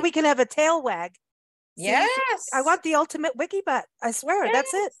 See, so we can have a tail wag. Yes. I want the ultimate wiki butt. I swear,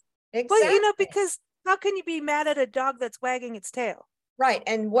 that's it. Exactly. Well, because how can you be mad at a dog that's wagging its tail? Right.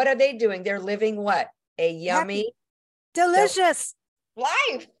 And what are they doing? They're living what? A yummy, delicious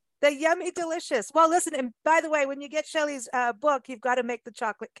life. The yummy, delicious. Well, listen, and by the way, when you get Shelley's book, you've got to make the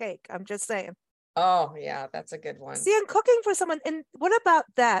chocolate cake. I'm just saying. Oh, yeah, that's a good one. See, I'm cooking for someone. And what about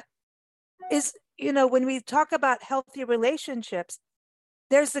that is, when we talk about healthy relationships,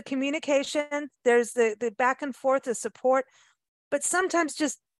 there's the communication, there's the back and forth, the support, but sometimes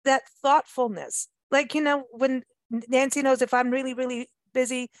just that thoughtfulness. Like, when Nancy knows if I'm really, really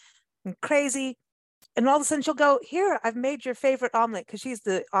busy and crazy, and all of a sudden she'll go, here, I've made your favorite omelet, because she's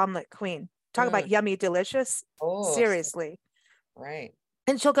the omelet queen. Talk about yummy, delicious. Oh, seriously. Right.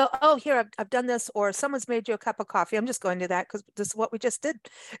 And she'll go, oh, here, I've done this, or someone's made you a cup of coffee. I'm just going to that because this is what we just did.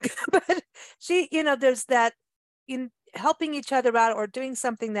 But she, there's that in helping each other out or doing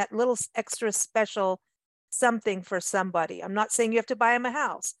something, that little extra special something for somebody. I'm not saying you have to buy them a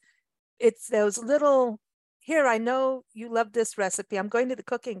house. It's those little, here, I know you love this recipe. I'm going to the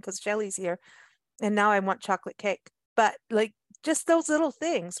cooking because Shelley's here. And now I want chocolate cake. But like just those little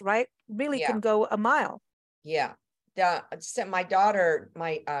things, right? Really can go a mile. Yeah. My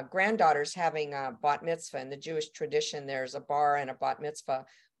granddaughter's having a bat mitzvah. In the Jewish tradition, there's a bar and a bat mitzvah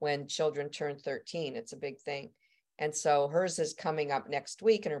when children turn 13. It's a big thing. And so hers is coming up next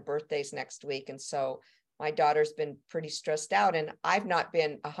week, and her birthday's next week. And so my daughter's been pretty stressed out, and I've not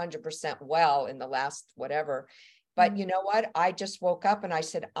been 100% well in the last whatever. But you know what? I just woke up and I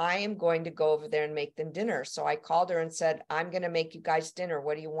said, I am going to go over there and make them dinner. So I called her and said, I'm going to make you guys dinner.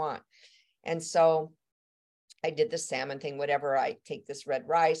 What do you want? And so I did the salmon thing, whatever. I take this red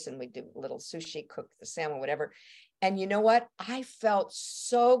rice and we do a little sushi, cook the salmon, whatever. And you know what? I felt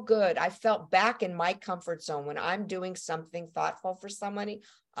so good. I felt back in my comfort zone. When I'm doing something thoughtful for somebody,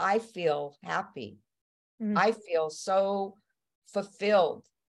 I feel happy. I feel so fulfilled.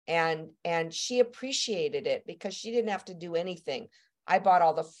 And she appreciated it because she didn't have to do anything. I bought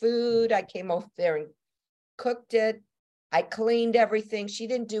all the food. I came over there and cooked it. I cleaned everything. She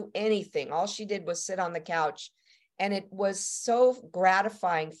didn't do anything. All she did was sit on the couch. And it was so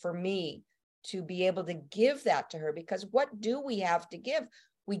gratifying for me to be able to give that to her, because what do we have to give?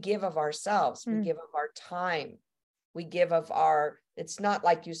 We give of ourselves. We give of our time. We give of it's not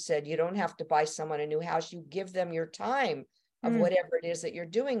like you said, you don't have to buy someone a new house. You give them your time of whatever it is that you're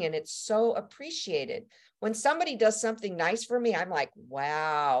doing. And it's so appreciated. When somebody does something nice for me, I'm like,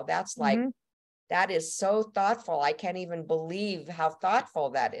 wow, that's like, that is so thoughtful. I can't even believe how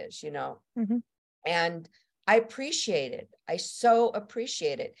thoughtful that is, And I appreciate it. I so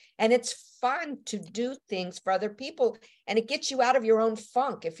appreciate it. And it's fun to do things for other people, and it gets you out of your own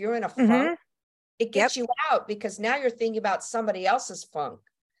funk. If you're in a funk, it gets you out, because now you're thinking about somebody else's funk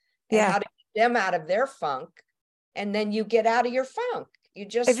and how to get them out of their funk. And then you get out of your funk. You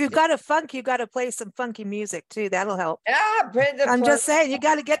just, if you've got a funk, you got to play some funky music too. That'll help. I'm just saying, you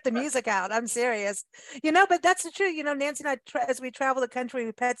got to get the music out. I'm serious. But that's the truth. Nancy and I, as we travel the country,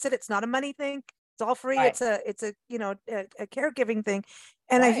 we pet sit. It's not a money thing. It's all free. Right. It's a caregiving thing.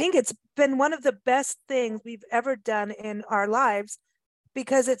 And I think it's been one of the best things we've ever done in our lives,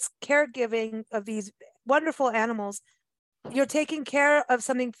 because it's caregiving of these wonderful animals. You're taking care of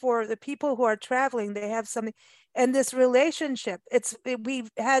something for the people who are traveling. They have something. And this relationship, we've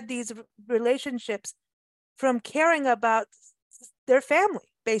had these relationships from caring about their family,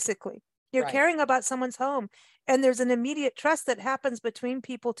 basically. You're caring about someone's home. And there's an immediate trust that happens between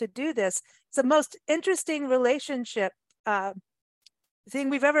people to do this. It's the most interesting relationship thing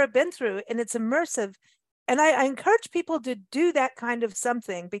we've ever been through. And it's immersive. And I encourage people to do that kind of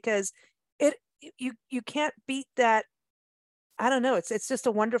something, because you can't beat that. I don't know. It's just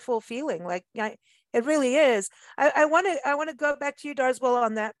a wonderful feeling. Like it really is. I want to go back to you, Darsweil,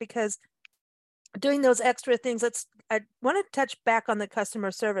 on that, because doing those extra things. I want to touch back on the customer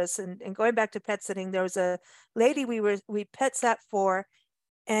service and going back to pet sitting. There was a lady we pet sat for,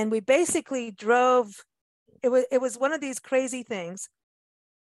 and we basically drove. It was one of these crazy things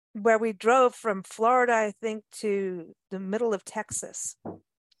where we drove from Florida, I think, to the middle of Texas,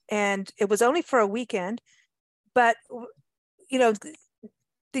 and it was only for a weekend, but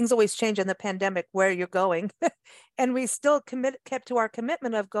things always change in the pandemic where you're going. And we still kept to our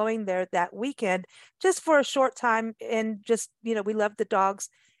commitment of going there that weekend, just for a short time. And just, we love the dogs.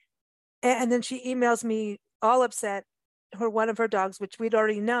 And then she emails me all upset. One of her dogs, which we'd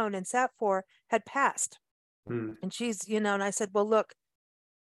already known and sat for, had passed. And she's, and I said, well, look,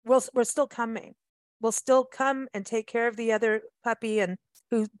 we're still coming. We'll still come and take care of the other puppy and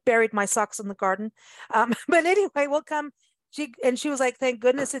who buried my socks in the garden. But anyway, we'll come. She was like, thank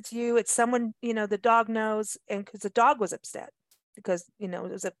goodness it's you. It's someone, the dog knows. And because the dog was upset because, it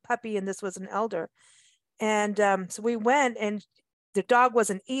was a puppy and this was an elder. And so we went, and the dog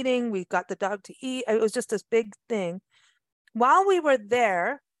wasn't eating. We got the dog to eat. It was just this big thing. While we were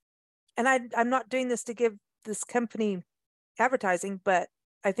there, and I'm not doing this to give this company advertising, but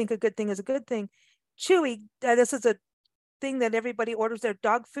I think a good thing is a good thing. Chewy, this is a thing that everybody orders their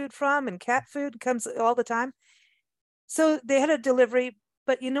dog food from, and cat food comes all the time. So they had a delivery,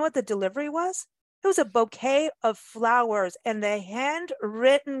 but you know what the delivery was? It was a bouquet of flowers and a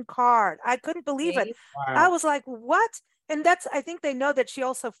handwritten card. I couldn't believe it. Wow. I was like, what? And I think they know that she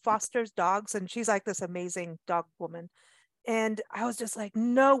also fosters dogs, and she's like this amazing dog woman. And I was just like,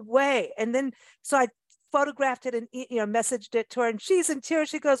 no way. And then, so I photographed it and, messaged it to her, and she's in tears.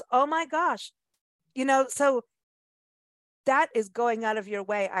 She goes, oh my gosh. So that is going out of your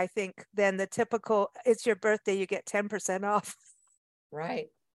way, I think, than the typical, it's your birthday, you get 10% off. Right.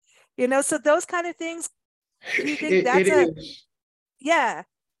 So those kind of things, you think is. Yeah.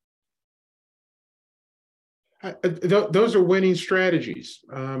 Those are winning strategies.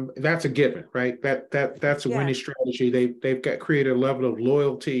 That's a given, right? That's a winning strategy. They've created a level of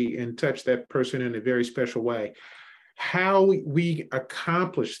loyalty and touch that person in a very special way. How we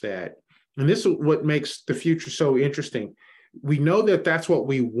accomplish that, and this is what makes the future so interesting. We know that that's what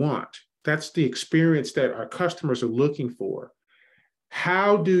we want. That's the experience that our customers are looking for.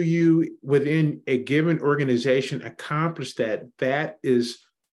 How do you, within a given organization, accomplish that?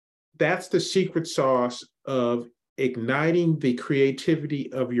 That's the secret sauce of igniting the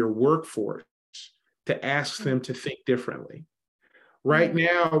creativity of your workforce to ask them to think differently. Right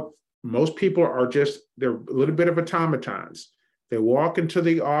now, most people they're a little bit of automatons. They walk into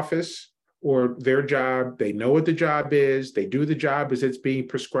the office or their job, they know what the job is, they do the job as it's being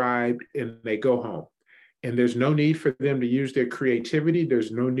prescribed, and they go home. And there's no need for them to use their creativity. There's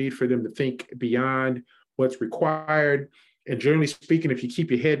no need for them to think beyond what's required. And generally speaking, if you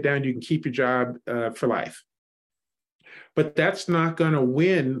keep your head down, you can keep your job for life. But that's not going to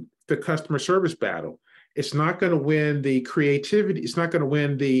win the customer service battle. It's not going to win the creativity. It's not going to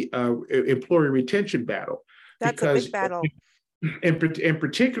win the employee retention battle. That's a big battle. In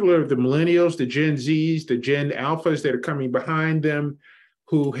particular, the millennials, the Gen Zs, the Gen Alphas that are coming behind them,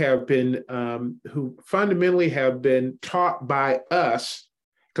 who fundamentally have been taught by us.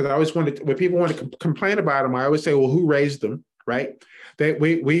 Because I always when people want to complain about them, I always say, well, who raised them, right? The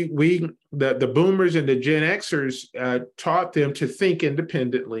boomers and the Gen Xers taught them to think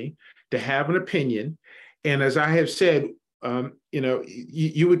independently, to have an opinion. And as I have said,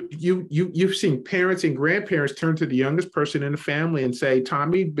 you've seen parents and grandparents turn to the youngest person in the family and say,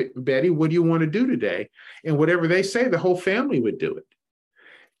 Tommy, Betty, what do you want to do today? And whatever they say, the whole family would do it.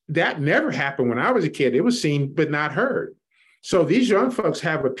 That never happened when I was a kid. It was seen but not heard. So these young folks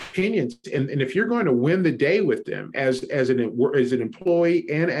have opinions, and if you're going to win the day with them as an employee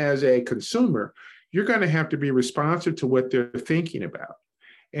and as a consumer, you're going to have to be responsive to what they're thinking about.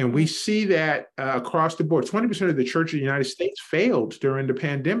 And we see that across the board. 20% of the Church of the United States failed during the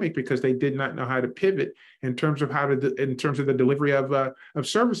pandemic because they did not know how to pivot in terms of the delivery of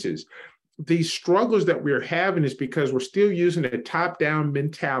services. These struggles that we're having is because we're still using a top-down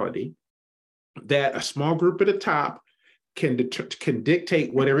mentality that a small group at the top can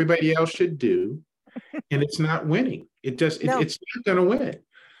dictate what everybody else should do, and it's not winning. It's not going to win.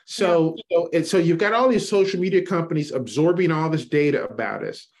 So you've got all these social media companies absorbing all this data about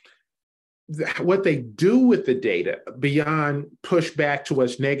us. What they do with the data beyond push back to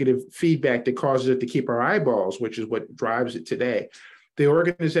us negative feedback that causes it to keep our eyeballs, which is what drives it today. The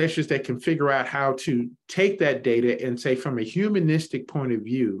organizations that can figure out how to take that data and say, from a humanistic point of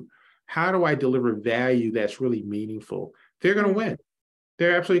view, how do I deliver value that's really meaningful? They're going to win.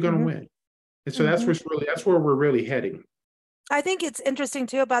 They're absolutely going to win. And so that's where we're really heading. I think it's interesting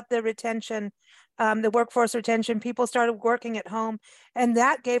too about the retention, the workforce retention. People started working at home, and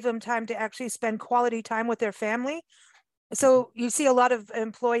that gave them time to actually spend quality time with their family. So you see a lot of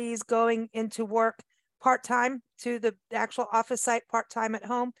employees going into work part-time to the actual office site, part-time at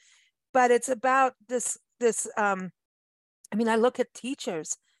home. But it's about this, I mean, I look at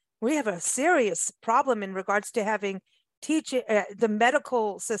teachers. We have a serious problem in regards to having teaching. The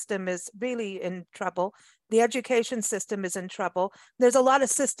medical system is really in trouble. The education system is in trouble. There's a lot of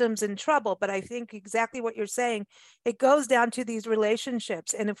systems in trouble, but I think exactly what you're saying, it goes down to these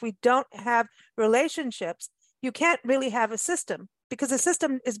relationships. And if we don't have relationships, you can't really have a system, because the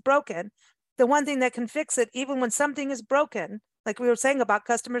system is broken. The one thing that can fix it, even when something is broken, like we were saying about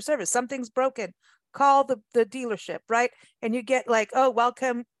customer service, something's broken, call the dealership, right? And you get like, oh,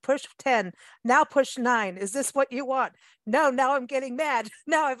 welcome, push 10, now push 9. Is this what you want? No, now I'm getting mad.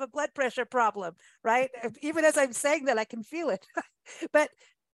 Now I have a blood pressure problem, right? Even as I'm saying that, I can feel it. But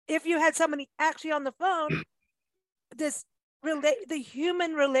if you had somebody actually on the phone, the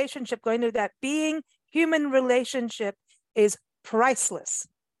human relationship, going to that being human relationship, is priceless.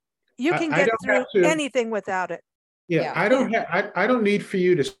 You can get through anything without it. Yeah, I don't need for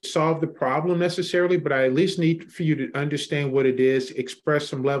you to solve the problem necessarily, but I at least need for you to understand what it is, express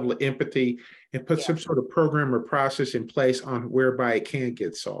some level of empathy, and put some sort of program or process in place on whereby it can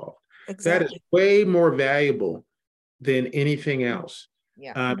get solved. Exactly. That is way more valuable than anything else.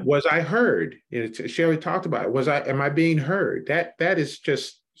 Yeah. Was I heard? Shelley talked about it. Am I being heard? That is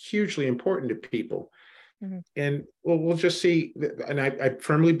just hugely important to people. Mm-hmm. And we'll just see. And I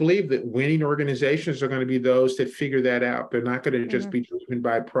firmly believe that winning organizations are going to be those that figure that out. They're not going to just be driven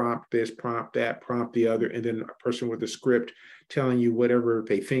by prompt this, prompt that, prompt the other, and then a person with a script telling you whatever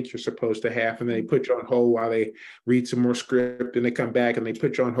they think you're supposed to have, and then they put you on hold while they read some more script, and they come back and they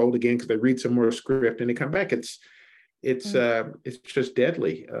put you on hold again because they read some more script and they come back. It's just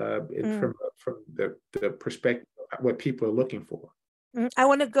deadly from the perspective of what people are looking for. I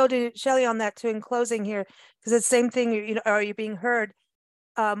want to go to Shelley on that too in closing here, because it's the same thing. Are you being heard?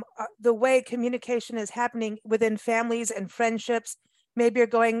 The way communication is happening within families and friendships. Maybe you're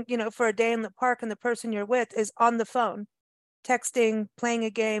going, for a day in the park, and the person you're with is on the phone, texting, playing a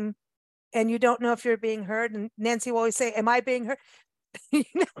game, and you don't know if you're being heard. And Nancy will always say, "Am I being heard?"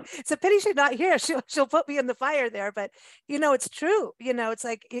 It's a pity she's not here. She'll put me in the fire there. But it's true. It's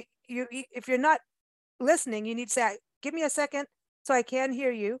like if you're not listening, you need to say, "Give me a second, so I can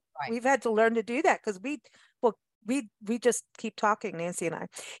hear you." Right. We've had to learn to do that because we just keep talking, Nancy and I,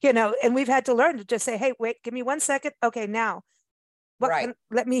 and we've had to learn to just say, "Hey, wait, give me 1 second. Okay, now,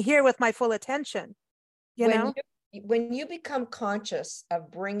 let me hear with my full attention." When you become conscious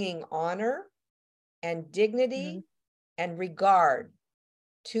of bringing honor and dignity and regard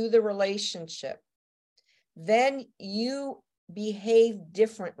to the relationship, then you behave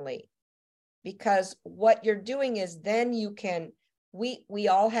differently, because what you're doing is then you can. We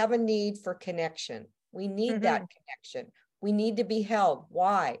all have a need for connection. We need that connection. We need to be held.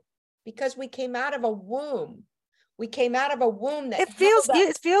 Why? Because we came out of a womb. We came out of a womb that it feels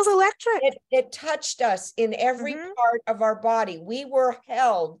electric. It touched us in every part of our body. We were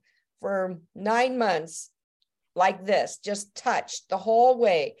held for 9 months like this, just touched the whole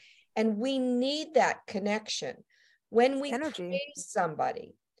way. And we need that connection. When we praise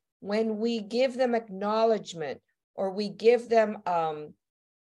somebody, when we give them acknowledgement, or we give them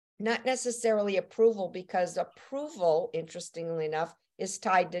not necessarily approval, because approval, interestingly enough, is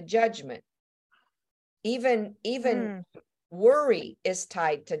tied to judgment. Even worry is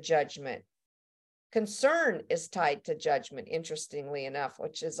tied to judgment. Concern is tied to judgment, interestingly enough,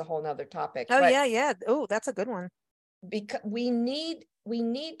 which is a whole nother topic. Oh, but yeah. Oh, that's a good one. Because we need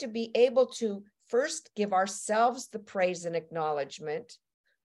to be able to first give ourselves the praise and acknowledgement.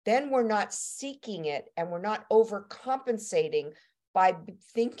 Then we're not seeking it, and we're not overcompensating by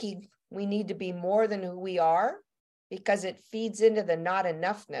thinking we need to be more than who we are, because it feeds into the not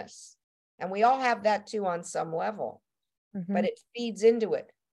enoughness. And we all have that too on some level, but it feeds into it.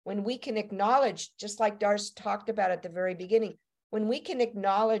 When we can acknowledge, just like Dars talked about at the very beginning, when we can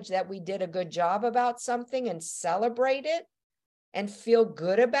acknowledge that we did a good job about something and celebrate it and feel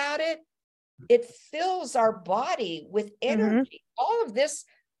good about it, it fills our body with energy. All of this,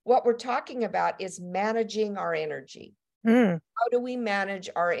 what we're talking about, is managing our energy. How do we manage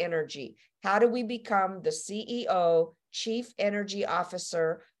our energy? How do we become the CEO, Chief Energy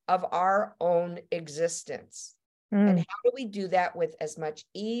Officer of our own existence? And how do we do that with as much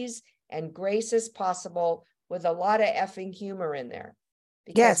ease and grace as possible, with a lot of effing humor in there?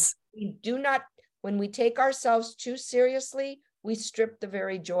 Because we do not, when we take ourselves too seriously, we strip the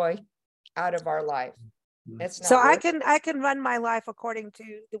very joy out of our life. It's not so I can run my life according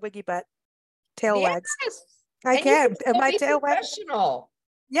to the wiggy butt tail wags. I can. And my tail wags.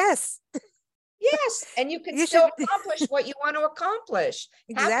 Yes. Yes. And you can still accomplish what you want to accomplish.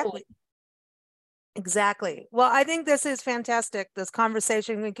 Exactly. Exactly. Well, I think this is fantastic, this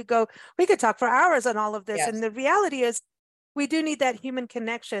conversation. We could talk for hours on all of this. And the reality is, we do need that human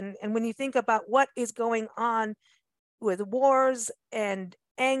connection. And when you think about what is going on with wars and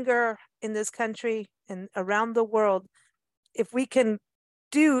anger in this country and around the world, if we can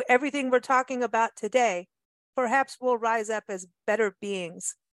do everything we're talking about today, perhaps we'll rise up as better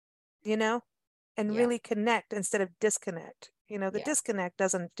beings, and really connect instead of disconnect. The disconnect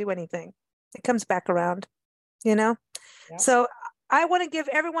doesn't do anything. It comes back around, So I want to give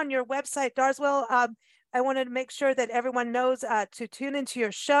everyone your website, Darsweil. I wanted to make sure that everyone knows to tune into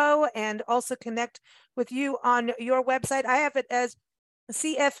your show and also connect with you on your website. I have it as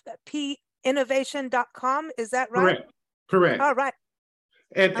cfpinnovation.com. Is that right? Correct. All right.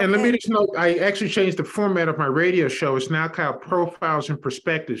 And let me just note, I actually changed the format of my radio show. It's now called Profiles and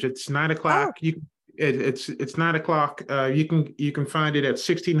Perspectives. It's 9 o'clock. It's 9 o'clock. You can find it at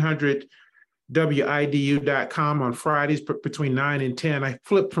 1600widu.com on Fridays between 9 and 10. I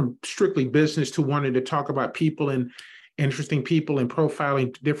flipped from strictly business to wanting to talk about people and interesting people and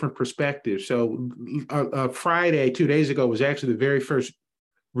profiling different perspectives. So Friday, 2 days ago, was actually the very first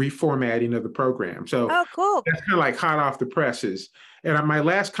reformatting of the program. So cool. That's kind of like hot off the presses. And my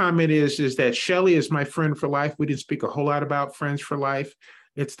last comment is that Shelley is my friend for life. We didn't speak a whole lot about friends for life.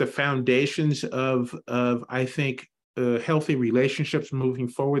 It's the foundations of I think, healthy relationships moving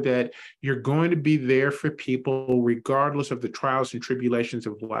forward, that you're going to be there for people regardless of the trials and tribulations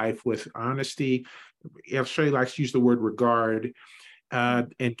of life, with honesty. Shelley likes to use the word regard,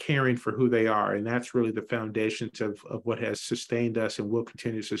 and caring for who they are. And that's really the foundations of what has sustained us and will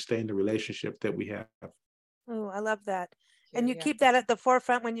continue to sustain the relationship that we have. Oh, I love that. And you keep that at the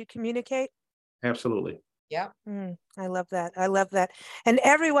forefront when you communicate? Absolutely. Yeah. I love that. I love that. And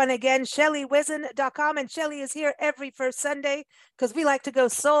everyone, again, ShelleyWhizin.com. And Shelley is here every first Sunday because we like to go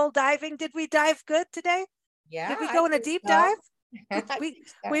soul diving. Did we dive good today? Yeah. Did we go in a deep dive?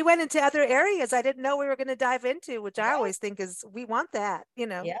 We went into other areas I didn't know we were going to dive into, which I always think is, we want that,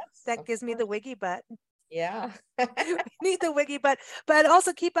 that gives me the wiggy butt. Yeah. We need the wiggy butt, but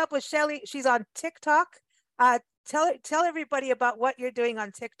also keep up with Shelley. She's on TikTok. Tell everybody about what you're doing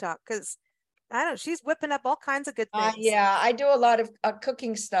on TikTok, because I don't know, she's whipping up all kinds of good things. Yeah, I do a lot of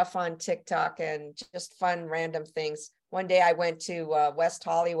cooking stuff on TikTok and just fun, random things. One day I went to West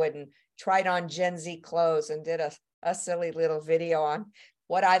Hollywood and tried on Gen Z clothes and did a silly little video on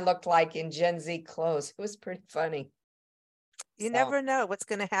what I looked like in Gen Z clothes. It was pretty funny. You never know what's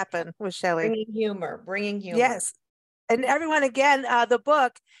going to happen with Shelley. Bringing humor. Yes. And everyone, again, the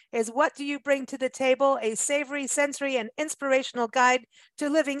book is What Do You Bring to the Table? A Savory, Sensory, and Inspirational Guide to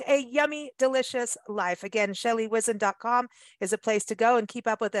Living a Yummy, Delicious Life. Again, ShelleyWhizin.com is a place to go and keep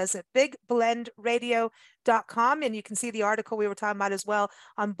up with us at BigBlendRadio.com. And you can see the article we were talking about as well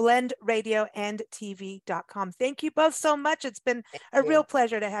on BlendRadioandTV.com. Thank you both so much. It's been a real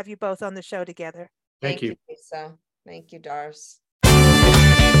pleasure to have you both on the show together. Thank you, Lisa. Thank you, Dars.